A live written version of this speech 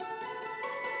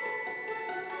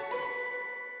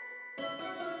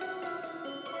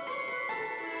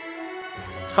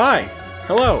Hi,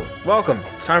 hello, welcome.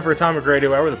 It's time for Atomic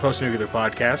Radio Hour, the post-nuclear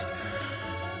podcast.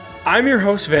 I'm your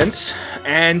host, Vince,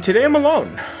 and today I'm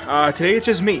alone. Today it's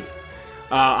just me.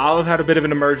 Olive had a bit of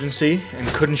an emergency and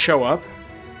couldn't show up.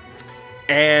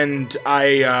 And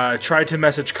I tried to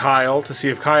message Kyle to see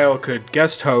if Kyle could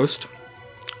guest host.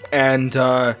 And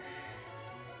I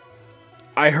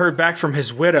heard back from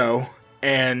his widow,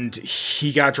 and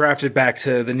he got drafted back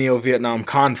to the Neo-Vietnam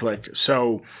conflict.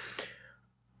 So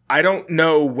I don't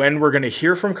know when we're going to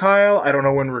hear from Kyle. I don't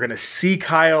know when we're going to see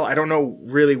Kyle. I don't know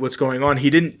really what's going on. He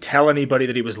didn't tell anybody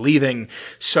that he was leaving.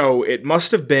 So it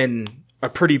must have been a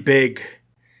pretty big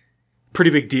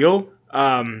deal.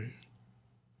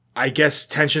 I guess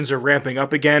tensions are ramping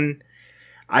up again.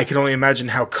 I can only imagine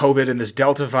how COVID and this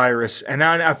Delta virus, and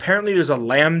now apparently there's a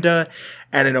Lambda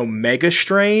and an Omega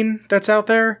strain that's out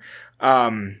there.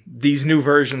 These new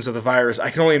versions of the virus,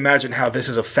 I can only imagine how this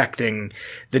is affecting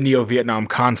the Neo-Vietnam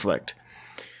conflict.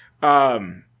 But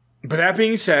that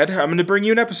being said, I'm going to bring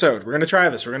you an episode. We're going to try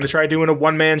this. We're going to try doing a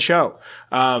one-man show.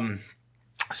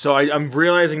 So I'm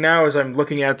realizing now as I'm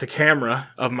looking at the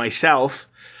camera of myself,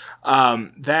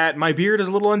 that my beard is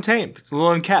a little untamed. It's a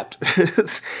little unkept.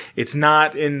 It's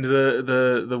not in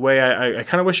the way I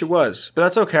kind of wish it was, but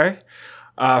that's okay.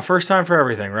 First time for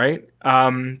everything, right?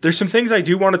 There's some things I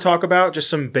do want to talk about, just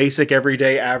some basic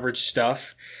everyday average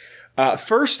stuff.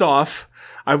 First off,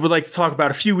 I would like to talk about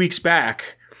a few weeks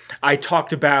back. I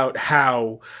talked about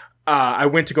how I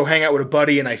went to go hang out with a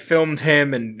buddy and I filmed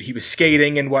him and he was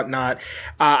skating and whatnot.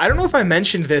 I don't know if I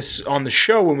mentioned this on the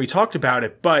show when we talked about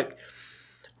it, but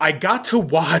I got to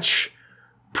watch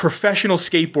professional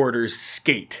skateboarders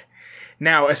skate.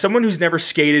 Now, as someone who's never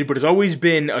skated but has always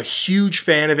been a huge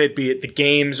fan of it, be it the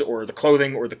games or the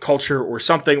clothing or the culture or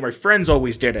something, my friends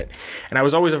always did it. And I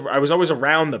was always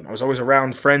around them. I was always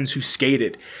around friends who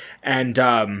skated. And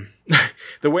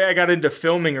the way I got into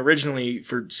filming originally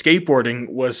for skateboarding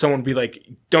was someone would be like,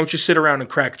 don't just sit around and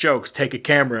crack jokes, take a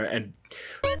camera and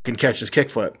can catch this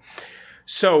kickflip.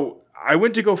 So I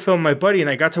went to go film my buddy and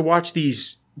I got to watch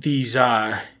these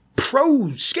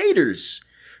pro skaters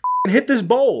hit this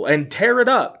bowl and tear it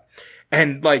up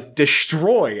and like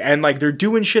destroy, and like they're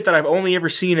doing shit that I've only ever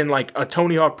seen in like a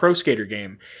Tony Hawk Pro Skater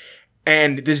game.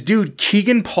 And this dude,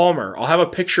 Keegan Palmer, I'll have a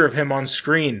picture of him on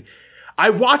screen. I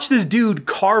watched this dude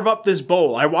carve up this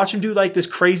bowl. I watched him do like this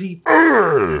crazy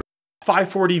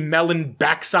 540 melon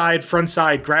backside,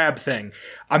 frontside grab thing.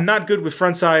 I'm not good with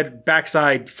frontside,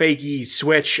 backside, fakie,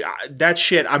 switch. That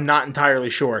shit, I'm not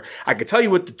entirely sure. I could tell you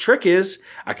what the trick is.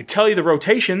 I could tell you the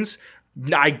rotations.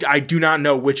 I do not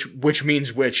know which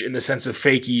means which in the sense of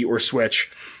fakie or switch.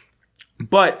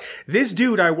 But this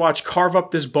dude I watched carve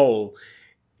up this bowl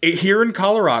here in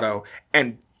Colorado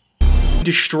and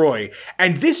destroy.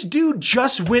 And this dude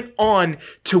just went on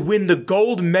to win the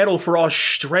gold medal for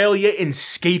Australia in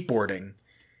skateboarding.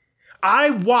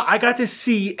 I got to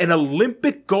see an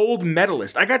Olympic gold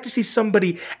medalist. I got to see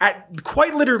somebody at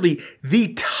quite literally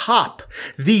the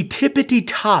tippity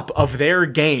top of their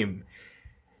game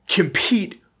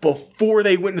compete before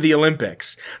they went to the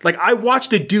Olympics. Like, I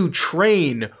watched a dude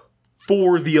train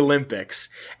for the Olympics.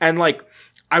 And like,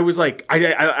 I was like,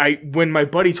 I when my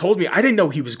buddy told me, I didn't know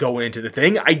he was going into the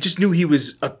thing. I just knew he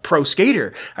was a pro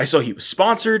skater. I saw he was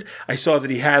sponsored. I saw that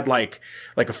he had like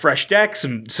a fresh deck,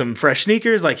 some fresh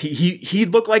sneakers. Like he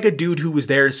looked like a dude who was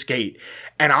there to skate.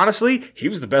 And honestly, he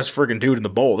was the best friggin' dude in the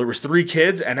bowl. There was 3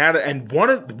 kids, and one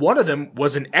of them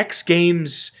was an X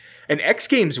Games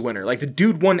winner. Like, the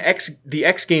dude won the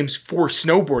X Games for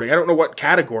snowboarding. I don't know what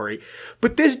category,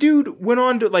 but this dude went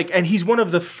on to like, and he's one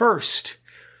of the first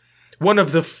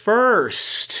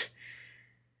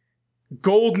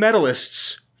gold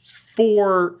medalists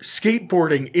for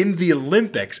skateboarding in the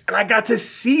Olympics. And I got to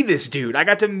see this dude. I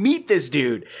got to meet this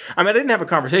dude. I mean, I didn't have a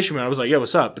conversation with him. I was like, yo,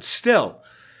 what's up? But still,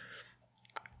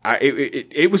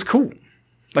 it was cool.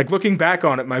 Like, looking back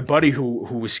on it, my buddy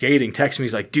who was skating texted me.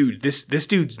 He's like, dude, this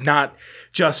dude's not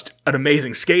just an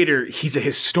amazing skater. He's a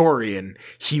historian.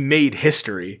 He made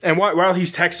history. And while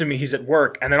he's texting me, he's at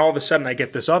work. And then all of a sudden I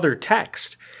get this other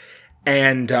text.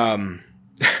 And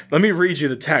let me read you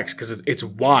the text because it's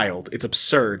wild. It's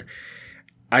absurd.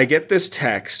 I get this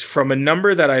text from a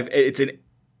number that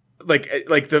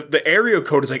the area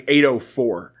code is like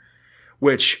 804,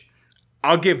 which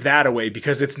I'll give that away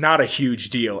because it's not a huge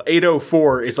deal.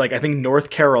 804 is like, I think, North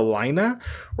Carolina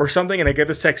or something. And I get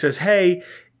this text that says, hey,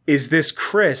 is this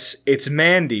Chris? It's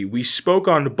Mandy. We spoke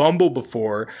on Bumble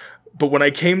before, but when I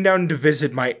came down to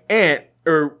visit my aunt,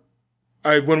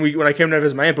 when I came down to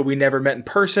visit my aunt, but we never met in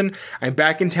person, I'm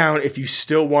back in town if you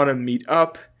still want to meet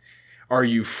up. Are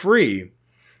you free?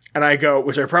 And I go,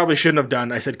 which I probably shouldn't have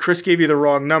done. I said, Chris gave you the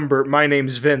wrong number. My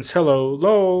name's Vince. Hello,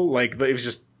 lol. Like, it was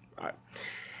just...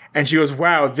 And she goes,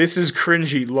 wow, this is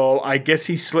cringy, lol. I guess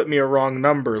he slipped me a wrong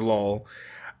number, lol.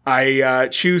 I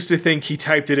choose to think he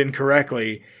typed it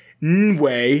incorrectly.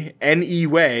 Nway,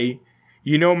 N-E-Way,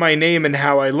 you know my name and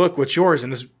how I look. What's yours?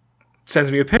 And this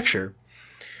sends me a picture.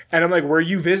 And I'm like, where are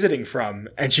you visiting from?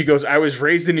 And she goes, I was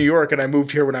raised in New York and I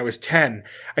moved here when I was 10.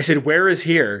 I said, where is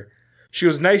here? She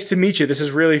goes, nice to meet you. This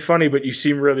is really funny, but you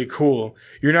seem really cool.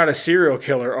 You're not a serial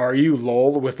killer, are you?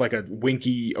 Lol, with like a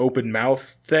winky open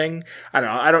mouth thing. I don't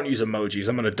know. I don't use emojis.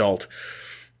 I'm an adult.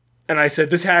 And I said,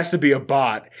 this has to be a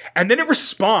bot. And then it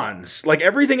responds. Like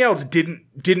everything else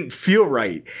didn't feel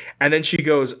right. And then she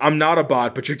goes, I'm not a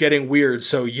bot, but you're getting weird.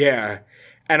 So yeah.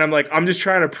 And I'm like, I'm just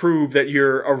trying to prove that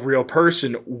you're a real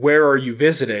person. Where are you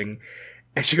visiting?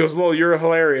 And she goes, lol, you're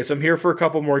hilarious. I'm here for a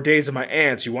couple more days at my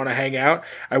aunt's. You want to hang out?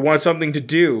 I want something to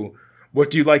do. What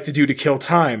do you like to do to kill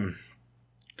time?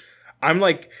 I'm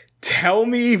like, tell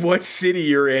me what city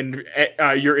you're in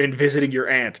visiting your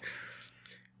aunt.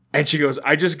 And she goes,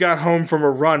 I just got home from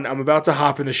a run. I'm about to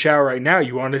hop in the shower right now.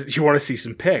 You want to see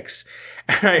some pics?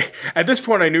 And at this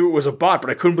point, I knew it was a bot, but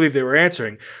I couldn't believe they were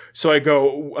answering. So I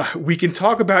go, we can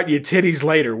talk about your titties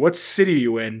later. What city are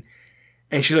you in?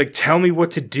 And she's like, tell me what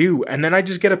to do. And then I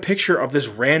just get a picture of this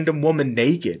random woman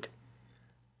naked.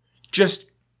 Just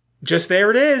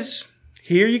there it is.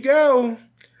 Here you go.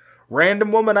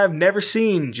 Random woman I've never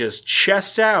seen, just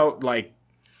chest out, like.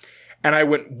 And I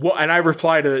went, what? And I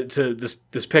replied to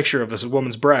this picture of this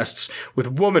woman's breasts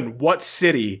with, woman, what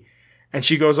city? And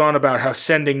she goes on about how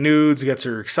sending nudes gets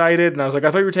her excited. And I was like,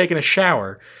 I thought you were taking a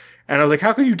shower. And I was like,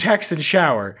 how can you text and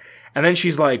shower? And then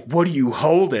she's like, what are you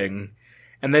holding?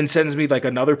 And then sends me like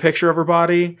another picture of her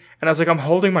body. And I was like, I'm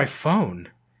holding my phone.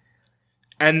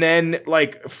 And then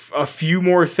like a few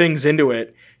more things into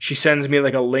it, she sends me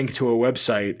like a link to a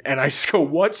website. And I just go,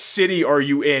 what city are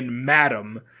you in,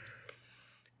 madam?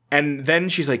 And then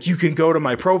she's like, you can go to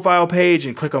my profile page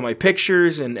and click on my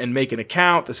pictures and make an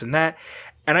account, this and that.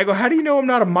 And I go, how do you know I'm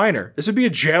not a minor? This would be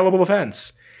a jailable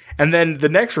offense. And then the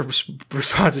next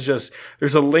response is just,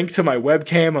 there's a link to my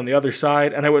webcam on the other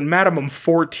side. And I went, madam, I'm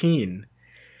 14.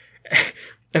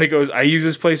 And it goes, I use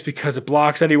this place because it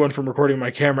blocks anyone from recording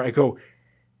my camera. I go,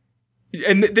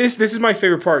 and this is my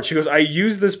favorite part. She goes, I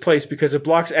use this place because it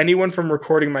blocks anyone from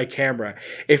recording my camera.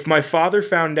 If my father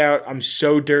found out I'm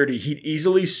so dirty, he'd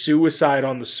easily suicide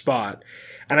on the spot.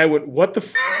 And I went, what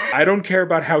the I don't care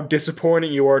about how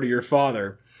disappointing you are to your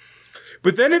father.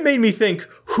 But then it made me think,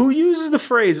 who uses the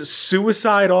phrase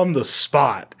suicide on the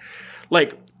spot?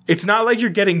 Like, it's not like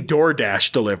you're getting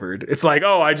DoorDash delivered. It's like,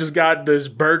 oh, I just got this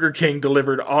Burger King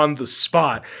delivered on the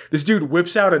spot. This dude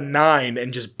whips out a 9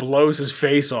 and just blows his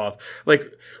face off.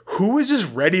 Like, who is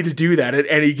just ready to do that at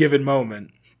any given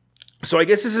moment? So I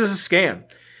guess this is a scam.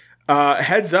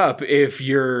 Heads up if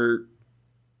you're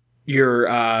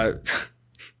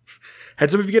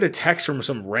heads up if you get a text from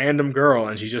some random girl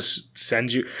and she just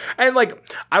sends you. And like,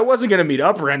 I wasn't going to meet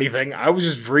up or anything. I was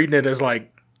just reading it as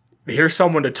like, here's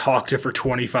someone to talk to for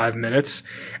 25 minutes.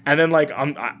 And then like,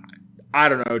 I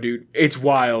don't know, dude. It's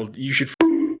wild. You should,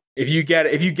 if you get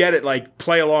it, like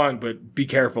play along, but be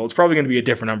careful. It's probably going to be a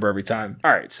different number every time.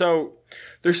 All right. So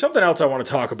there's something else I want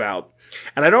to talk about.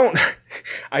 And I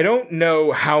don't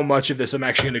know how much of this I'm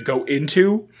actually going to go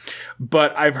into,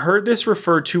 but I've heard this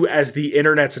referred to as the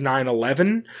internet's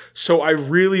 9/11. So I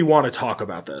really want to talk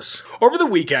about this. Over the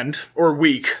weekend or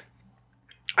week,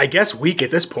 I guess week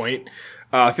at this point,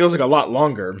 feels like a lot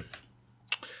longer.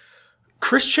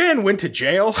 Chris Chan went to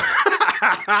jail.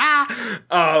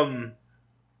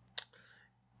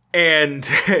 And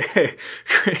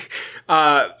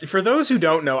for those who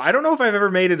don't know, I don't know if I've ever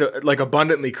made it like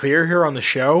abundantly clear here on the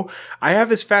show. I have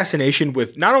this fascination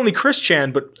with not only Chris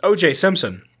Chan, but O.J.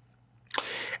 Simpson.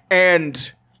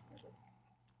 And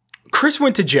Chris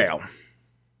went to jail.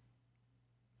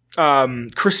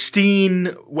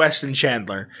 Christine Weston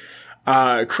Chandler.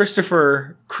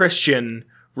 Christopher, Christian,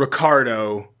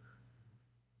 Ricardo,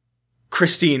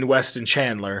 Christine Weston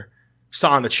Chandler,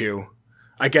 Sonichu,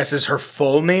 I guess is her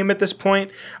full name at this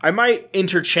point. I might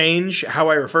interchange how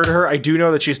I refer to her. I do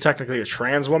know that she's technically a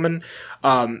trans woman.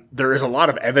 There is a lot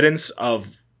of evidence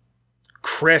of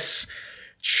Chris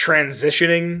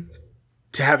transitioning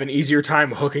to have an easier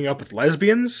time hooking up with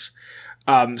lesbians.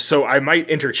 So I might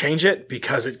interchange it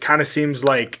because it kind of seems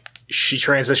like she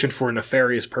transitioned for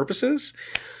nefarious purposes.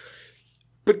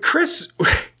 But Chris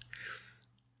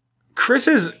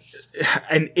is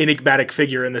an enigmatic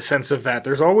figure in the sense of that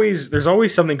there's always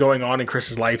something going on in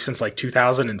Chris's life since like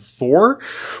 2004,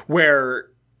 where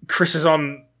Chris is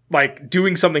on like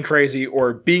doing something crazy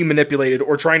or being manipulated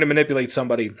or trying to manipulate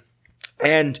somebody.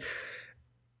 And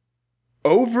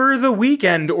over the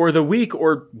weekend or the week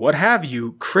or what have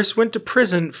you, Chris went to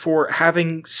prison for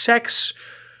having sex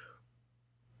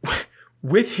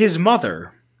with his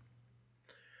mother.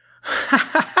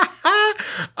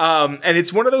 And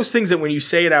it's one of those things that when you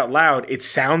say it out loud, it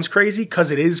sounds crazy because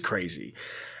it is crazy.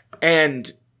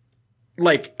 And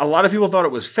like a lot of people thought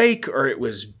it was fake or it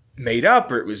was made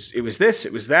up or it was this,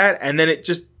 it was that. And then it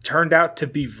just turned out to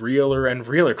be realer and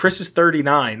realer. Chris is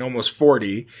 39, almost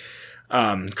 40.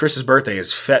 Chris's birthday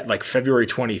is February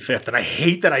 25th. And I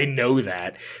hate that I know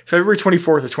that. February 24th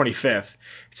or 25th.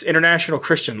 It's International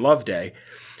Christian Love Day.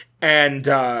 And,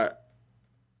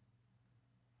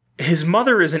 his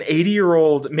mother is an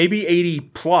 80-year-old, maybe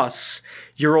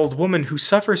 80-plus-year-old woman who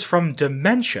suffers from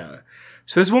dementia.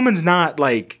 So this woman's not,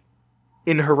 like,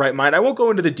 in her right mind. I won't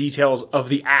go into the details of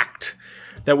the act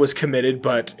that was committed,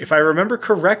 but if I remember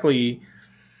correctly,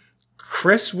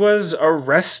 Chris was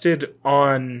arrested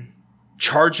on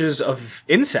charges of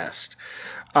incest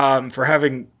for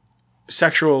having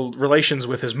sexual relations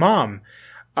with his mom,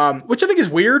 which I think is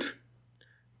weird,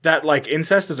 that, like,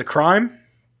 incest is a crime.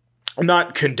 I'm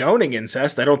not condoning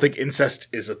incest. I don't think incest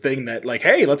is a thing that, like,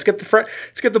 hey, let's get our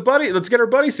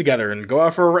buddies together and go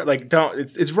out for a, like, don't,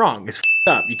 it's wrong. It's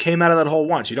up. You came out of that hole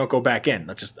once. You don't go back in.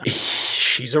 That's just,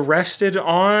 she's arrested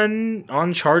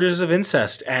on charges of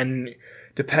incest. And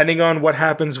depending on what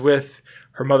happens with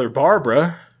her mother,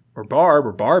 Barbara, or Barb,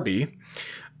 or Barbie,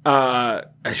 as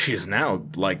she is now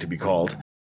like to be called,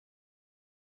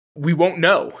 we won't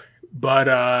know.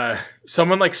 But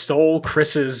someone like stole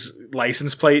Chris's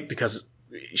license plate because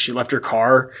she left her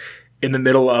car in the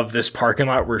middle of this parking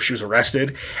lot where she was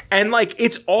arrested. And like,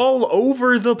 it's all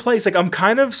over the place. Like, I'm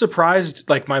kind of surprised,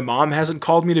 like, my mom hasn't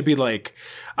called me to be like,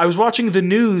 I was watching the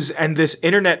news and this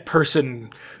internet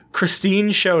person,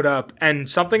 Christine, showed up and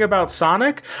something about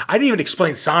Sonic. I didn't even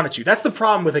explain Sonic to you. That's the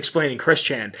problem with explaining Chris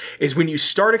Chan, is when you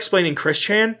start explaining Chris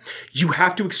Chan, you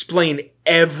have to explain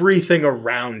everything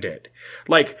around it.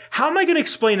 Like, how am I going to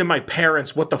explain to my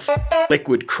parents what the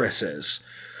Liquid Chris is?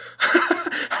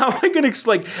 How am I going to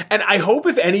explain? And I hope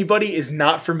if anybody is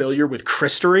not familiar with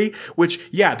Christery, which,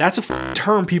 yeah, that's a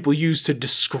term people use to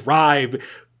describe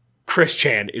Chris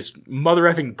Chan, is mother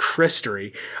effing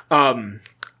Christery. I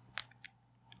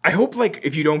hope, like,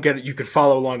 if you don't get it, you can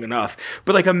follow along enough.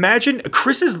 But, like, imagine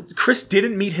Chris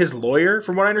didn't meet his lawyer,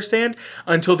 from what I understand,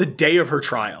 until the day of her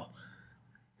trial.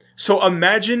 So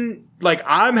imagine, like,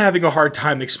 I'm having a hard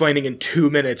time explaining in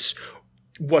 2 minutes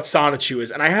what Sonichu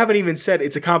is. And I haven't even said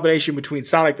it's a combination between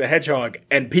Sonic the Hedgehog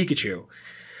and Pikachu.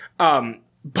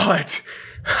 But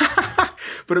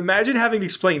imagine having to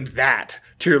explain that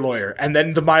to your lawyer, and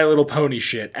then the My Little Pony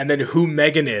shit, and then who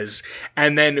Megan is,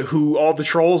 and then who all the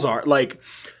trolls are. Like,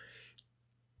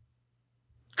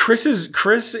 Chris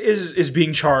is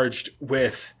being charged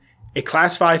with a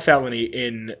Class 5 felony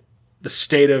in the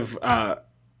state of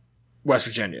West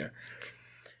Virginia.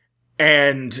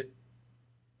 And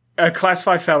a Class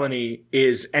 5 felony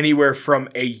is anywhere from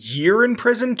a year in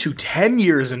prison to 10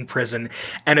 years in prison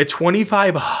and a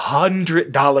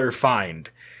 $2,500 fine.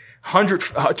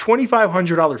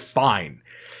 $2,500 fine.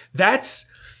 That's...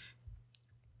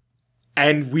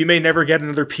 And we may never get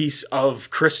another piece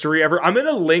of Christery ever. I'm going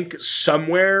to link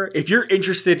somewhere, if you're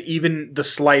interested even the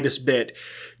slightest bit,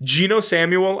 Geno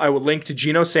Samuel. I will link to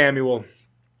Geno Samuel.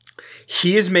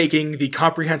 He is making the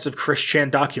comprehensive Chris Chan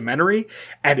documentary,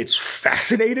 and it's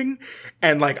fascinating.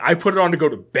 And, like, I put it on to go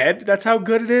to bed. That's how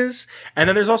good it is. And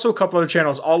then there's also a couple other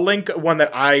channels. I'll link two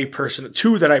that I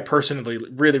personally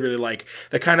really, really like,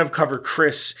 that kind of cover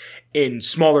Chris in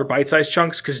smaller bite-sized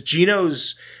chunks, because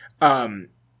Geno's what's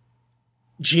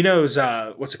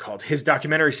it called? His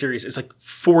documentary series is like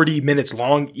 40 minutes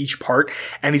long each part,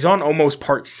 and he's on almost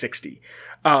part 60.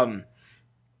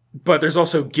 But there's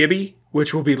also Gibby,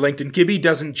 which will be linked, and Gibby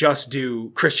doesn't just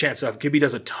do Chris Chan stuff. Gibby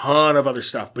does a ton of other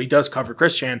stuff, but he does cover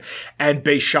Chris Chan, and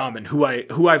Bay Shaman, who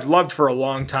I've loved for a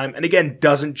long time, and again,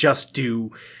 doesn't just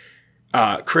do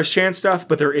Chris Chan stuff,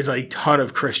 but there is a ton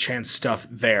of Chris Chan stuff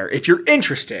there. If you're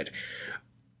interested,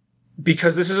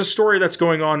 because this is a story that's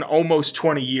going on almost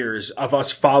 20 years of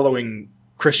us following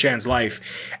Chris Chan's life,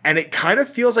 and it kind of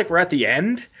feels like we're at the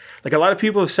end. Like, a lot of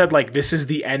people have said, like, this is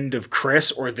the end of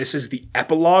Chris, or this is the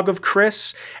epilogue of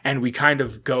Chris, and we kind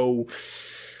of go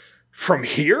from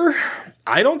here.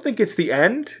 I don't think it's the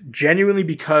end, genuinely,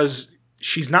 because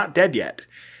she's not dead yet.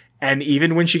 And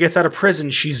even when she gets out of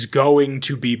prison, she's going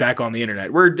to be back on the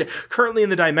internet. We're currently in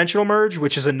the dimensional merge,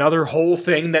 which is another whole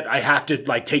thing that I have to,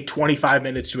 like, take 25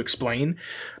 minutes to explain.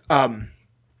 But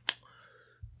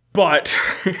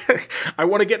I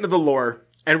want to get into the lore.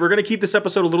 And we're going to keep this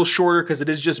episode a little shorter because it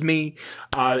is just me.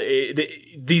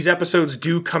 These episodes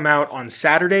do come out on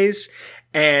Saturdays,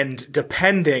 and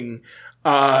depending,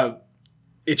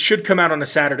 it should come out on a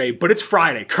Saturday, but it's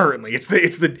Friday currently.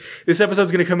 This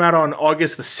episode's going to come out on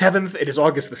August the 7th. It is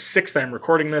August the 6th. I'm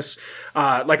recording this.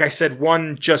 Like I said,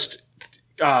 one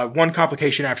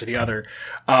complication after the other.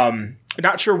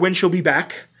 Not sure when she'll be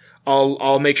back.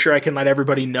 I'll make sure I can let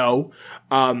everybody know.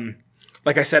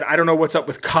 Like I said, I don't know what's up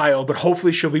with Kyle, but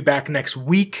hopefully she'll be back next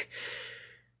week.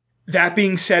 That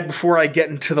being said, before I get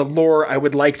into the lore, I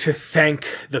would like to thank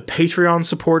the Patreon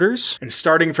supporters. And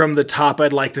starting from the top,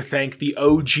 I'd like to thank the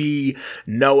OG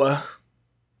Noah.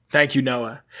 Thank you,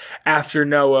 Noah. After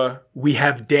Noah, we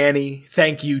have Danny.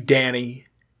 Thank you, Danny.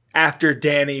 After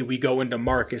Danny, we go into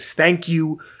Marcus. Thank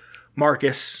you,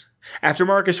 Marcus. After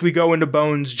Marcus, we go into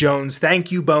Bones Jones.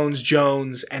 Thank you, Bones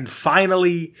Jones. And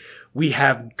finally, we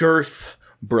have Girth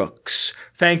Brooks.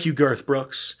 Thank you, Girth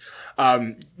Brooks.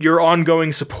 Your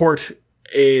ongoing support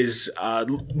is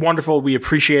wonderful. We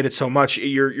appreciate it so much.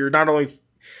 You're not only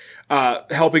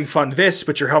helping fund this,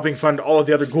 but you're helping fund all of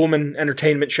the other Ghoulman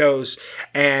Entertainment shows.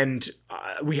 And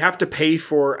we have to pay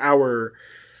for our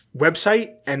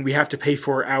website, and we have to pay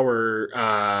for our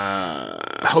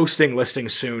hosting listing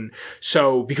soon.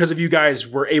 So because of you guys,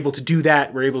 we're able to do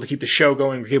that. We're able to keep the show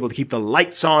going. We're able to keep the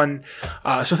lights on.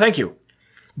 So thank you.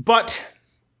 But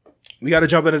we got to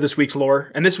jump into this week's lore.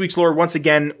 And this week's lore, once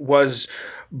again, was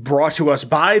brought to us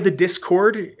by the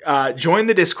Discord. Join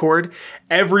the Discord.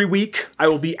 Every week, I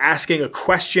will be asking a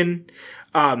question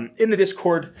in the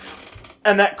Discord.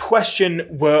 And that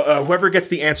question, whoever gets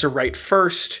the answer right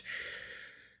first,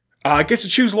 gets to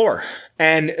choose lore.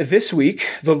 And this week,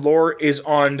 the lore is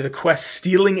on the quest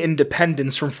Stealing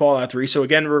Independence from Fallout 3. So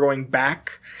again, we're going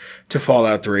back to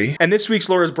Fallout 3. And this week's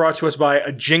lore is brought to us by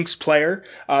a Jinx player,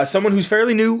 someone who's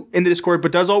fairly new in the Discord,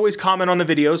 but does always comment on the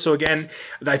videos. So again,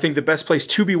 I think the best place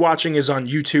to be watching is on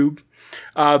YouTube.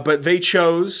 But they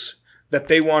chose that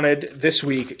they wanted this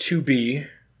week to be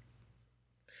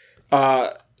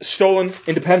Stealing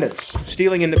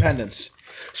Independence.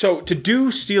 So to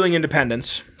do Stealing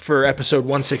Independence for episode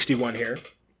 161 here,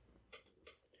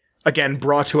 again,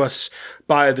 brought to us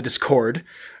by the Discord,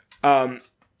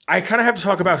 I kind of have to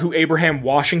talk about who Abraham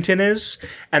Washington is,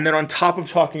 and then on top of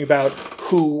talking about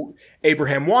who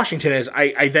Abraham Washington is,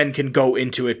 I then can go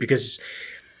into it because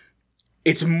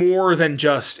it's more than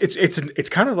just it's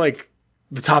kind of like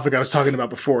the topic I was talking about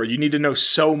before. You need to know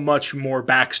so much more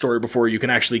backstory before you can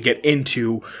actually get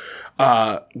into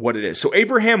what it is. So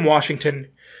Abraham Washington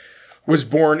was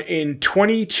born in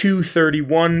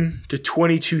 2231 to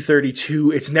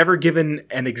 2232. It's never given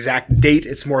an exact date.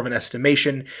 It's more of an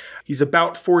estimation. He's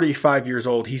about 45 years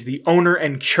old. He's the owner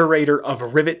and curator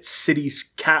of Rivet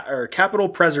City's Capital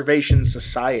Preservation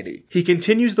Society. He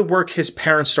continues the work his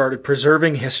parents started,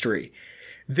 preserving history.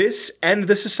 This and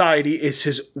the society is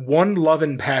his one love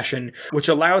and passion, which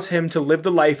allows him to live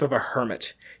the life of a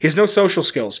hermit. He has no social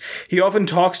skills. He often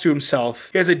talks to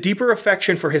himself. He has a deeper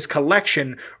affection for his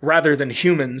collection rather than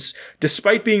humans.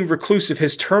 Despite being reclusive,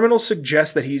 his terminal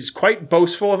suggests that he's quite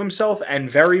boastful of himself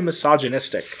and very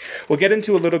misogynistic. We'll get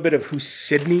into a little bit of who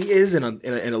Sydney is in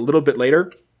a little bit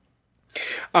later.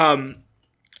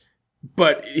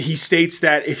 But he states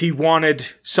that if he wanted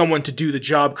someone to do the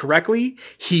job correctly,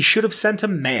 he should have sent a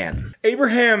man.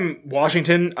 Abraham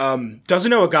Washington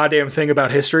doesn't know a goddamn thing about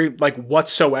history, like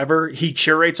whatsoever. He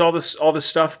curates all this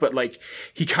stuff, but like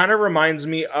he kind of reminds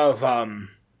me of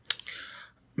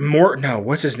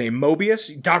what's his name?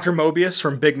 Mobius? Dr. Mobius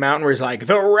from Big Mountain, where he's like,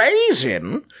 the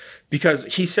raisin, because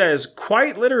he says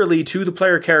quite literally to the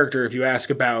player character, if you ask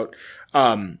about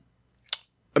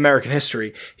American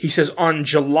history, he says, on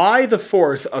July the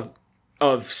 4th of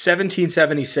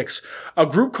 1776, a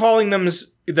group calling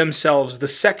themselves the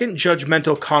Second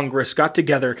Judgmental Congress got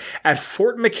together at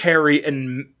Fort McHenry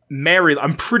in Maryland.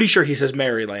 I'm pretty sure he says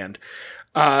Maryland.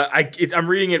 I'm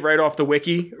reading it right off the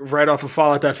wiki, right off of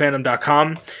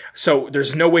fallout.fandom.com. So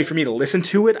there's no way for me to listen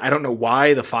to it. I don't know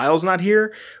why the file's not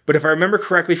here. But if I remember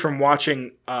correctly from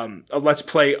watching a Let's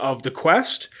Play of the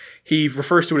quest, he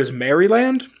refers to it as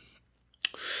Maryland.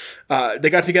 They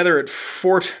got together at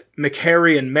Fort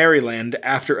McHenry in Maryland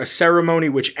after a ceremony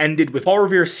which ended with Paul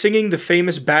Revere singing the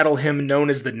famous battle hymn known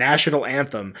as the National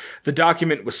Anthem. The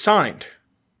document was signed.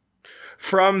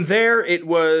 From there, it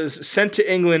was sent to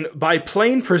England by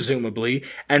plane, presumably,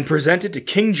 and presented to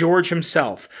King George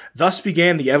himself. Thus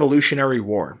began the Evolutionary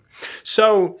War.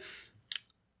 So,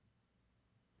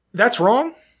 that's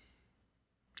wrong.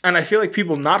 And I feel like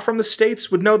people not from the States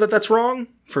would know that that's wrong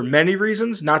for many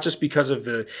reasons, not just because of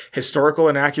the historical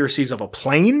inaccuracies of a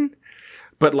plane,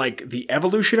 but like the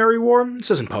Evolutionary War.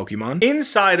 This isn't Pokemon.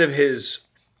 Inside of his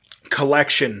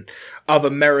collection of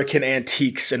American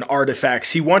antiques and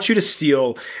artifacts, he wants you to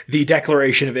steal the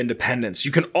Declaration of Independence.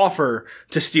 You can offer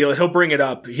to steal it. He'll bring it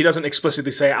up. He doesn't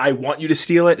explicitly say, I want you to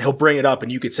steal it. He'll bring it up, and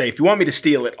you could say, if you want me to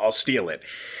steal it, I'll steal it.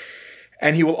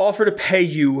 And he will offer to pay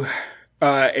you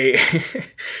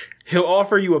he'll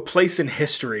offer you a place in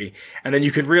history, and then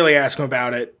you can really ask him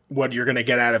about it, what you're going to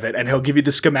get out of it, and he'll give you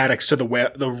the schematics to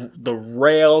the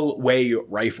railway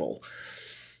rifle.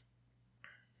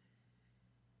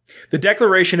 The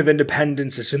Declaration of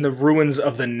Independence is in the ruins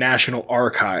of the National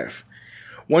Archive.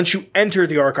 Once you enter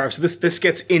the archive, so this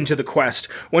gets into the quest.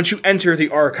 Once you enter the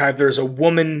archive, there's a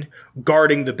woman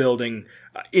guarding the building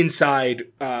inside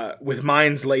with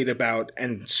mines laid about,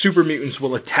 and super mutants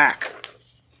will attack.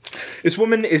 This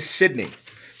woman is Sydney.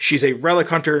 She's a relic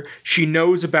hunter. She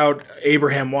knows about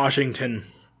Abraham Washington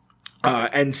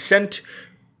and sent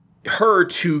her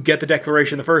to get the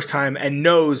Declaration the first time, and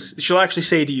knows she'll actually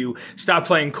say to you, stop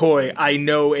playing coy, I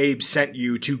know Abe sent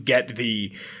you to get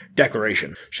the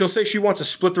Declaration. She'll say she wants to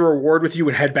split the reward with you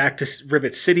and head back to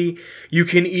Rivet City. You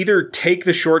can either take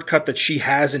the shortcut that she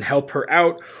has and help her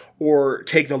out, or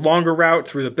take the longer route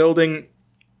through the building,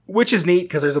 which is neat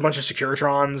because there's a bunch of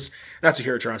Protectrons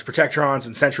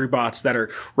and Sentry bots that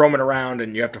are roaming around,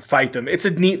 and you have to fight them. It's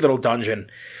a neat little dungeon.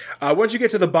 Once you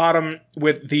get to the bottom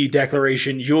with the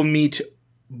Declaration, you'll meet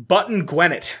Button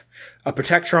Gwennet, a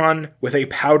Protectron with a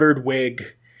powdered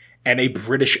wig and a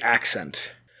British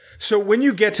accent. So when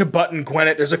you get to Button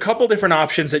Gwennet, there's a couple different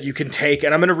options that you can take,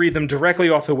 and I'm going to read them directly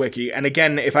off the wiki. And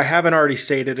again, if I haven't already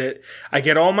stated it, I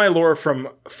get all my lore from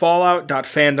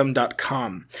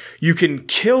fallout.fandom.com. You can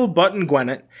kill Button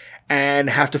Gwennet and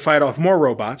have to fight off more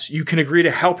robots. You can agree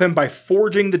to help him by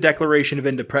forging the Declaration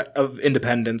of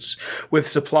Independence with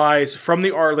supplies from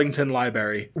the Arlington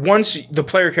Library. Once the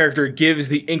player character gives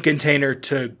the ink container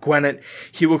to Gwennet,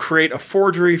 he will create a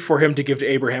forgery for him to give to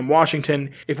Abraham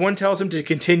Washington. If one tells him to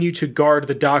continue to guard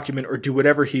the document or do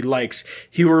whatever he likes,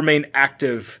 he will remain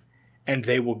active and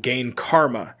they will gain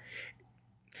karma.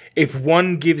 If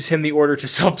one gives him the order to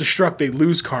self-destruct, they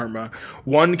lose karma.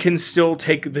 One can still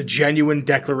take the genuine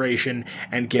Declaration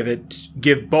and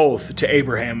give both to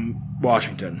Abraham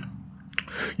Washington.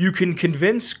 You can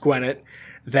convince Gwennet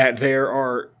that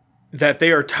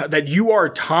you are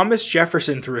Thomas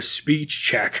Jefferson through a speech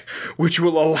check, which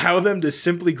will allow them to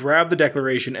simply grab the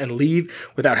Declaration and leave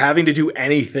without having to do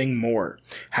anything more.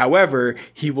 However,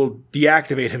 he will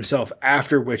deactivate himself,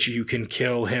 after which you can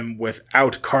kill him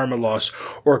without karma loss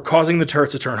or causing the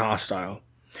turrets to turn hostile.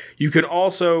 You can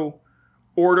also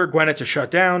order Gwennet to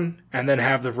shut down and then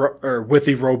have with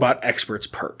the Robot Experts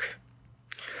perk.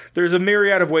 There's a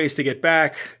myriad of ways to get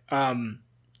back out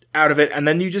of it, and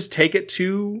then you just take it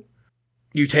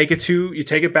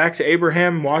back to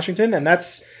Abraham Washington, and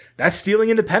that's stealing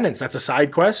independence. That's a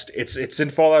side quest. It's in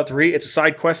Fallout 3. It's a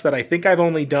side quest that I think I've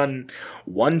only done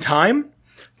one time,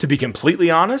 to be completely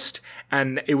honest,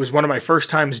 and it was one of my first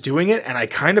times doing it, and I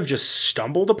kind of just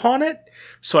stumbled upon it,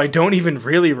 so I don't even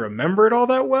really remember it all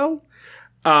that well.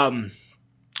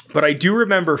 But I do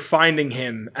remember finding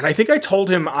him, and I think I told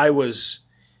him that I was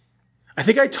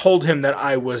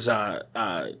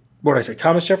what did I say,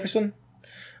 Thomas Jefferson?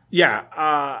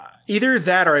 Yeah, either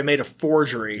that or I made a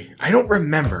forgery. I don't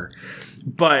remember,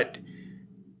 but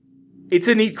it's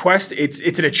a neat quest. It's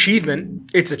an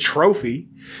achievement. It's a trophy.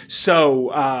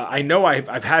 So I know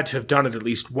I've had to have done it at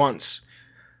least once.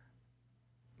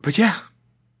 But yeah,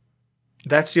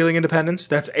 that's stealing independence.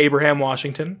 That's Abraham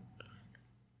Washington.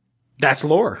 That's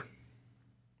lore.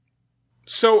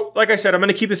 So, like I said, I'm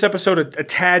going to keep this episode a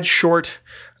tad short.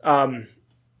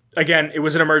 Again, it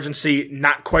was an emergency,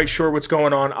 not quite sure what's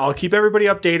going on. I'll keep everybody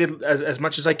updated as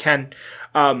much as I can.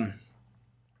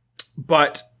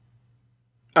 But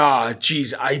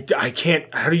geez, I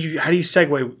can't. How do you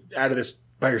segue out of this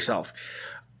by yourself?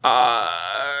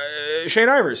 Shane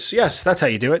Ivers, yes, that's how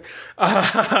you do it.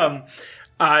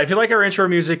 If you like our intro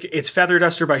music, it's Feather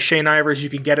Duster by Shane Ivers. You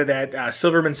can get it at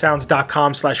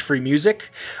silvermansounds.com/free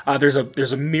music. There's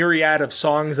a myriad of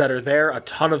songs that are there, a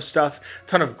ton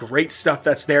of great stuff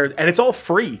that's there, and it's all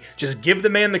free. Just give the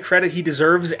man the credit he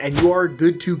deserves, and you are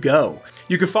good to go.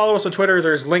 You can follow us on Twitter.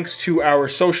 There's links to our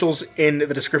socials in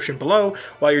the description below.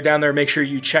 While you're down there, make sure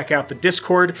you check out the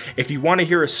Discord. If you want to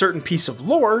hear a certain piece of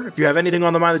lore, if you have anything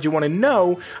on the mind that you want to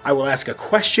know, I will ask a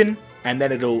question, and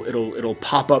then it'll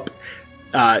pop up.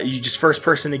 You just first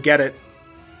person to get it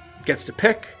gets to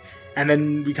pick, and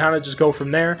then we kind of just go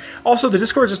from there. Also, the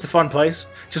Discord is just a fun place.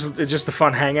 It's just a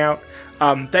fun hangout.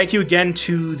 Thank you again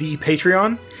to the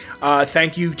Patreon.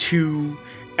 Thank you to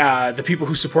The people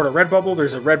who support a Redbubble,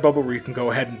 there's a Redbubble where you can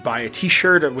go ahead and buy a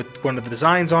t-shirt with one of the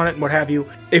designs on it and what have you.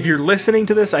 If you're listening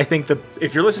to this, I think the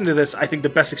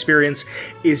best experience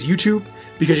is YouTube,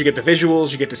 because you get the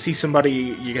visuals, you get to see somebody,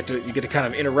 you get to kind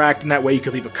of interact in that way. You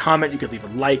could leave a comment, you could leave a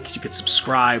like, you could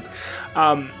subscribe.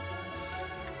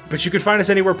 But you can find us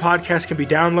anywhere podcasts can be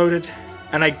downloaded,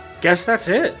 and I guess that's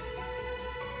it.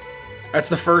 That's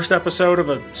the first episode of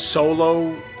a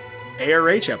solo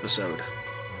ARH episode.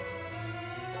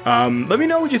 Let me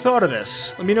know what you thought of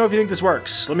this. Let me know if you think this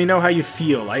works. Let me know how you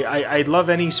feel. I'd love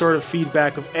any sort of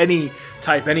feedback of any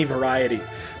type, any variety.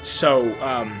 So,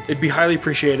 it'd be highly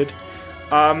appreciated.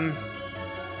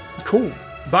 Cool.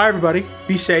 Bye, everybody.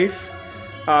 Be safe.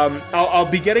 I'll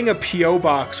be getting a P.O.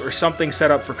 box or something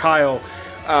set up for Kyle,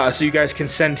 so you guys can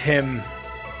send him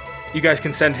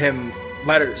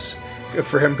letters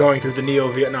for him going through the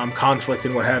Neo-Vietnam conflict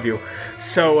and what have you.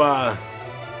 So,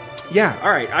 yeah,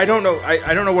 all right. I don't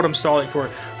know what I'm stalling for.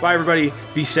 Bye, everybody.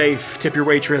 Be safe. Tip your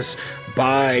waitress.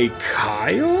 Bye,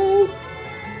 Kyle?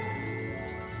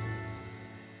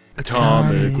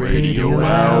 Atomic Radio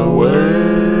Hour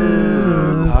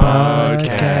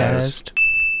Podcast.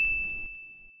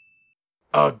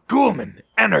 A Ghoulman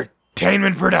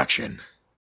Entertainment production.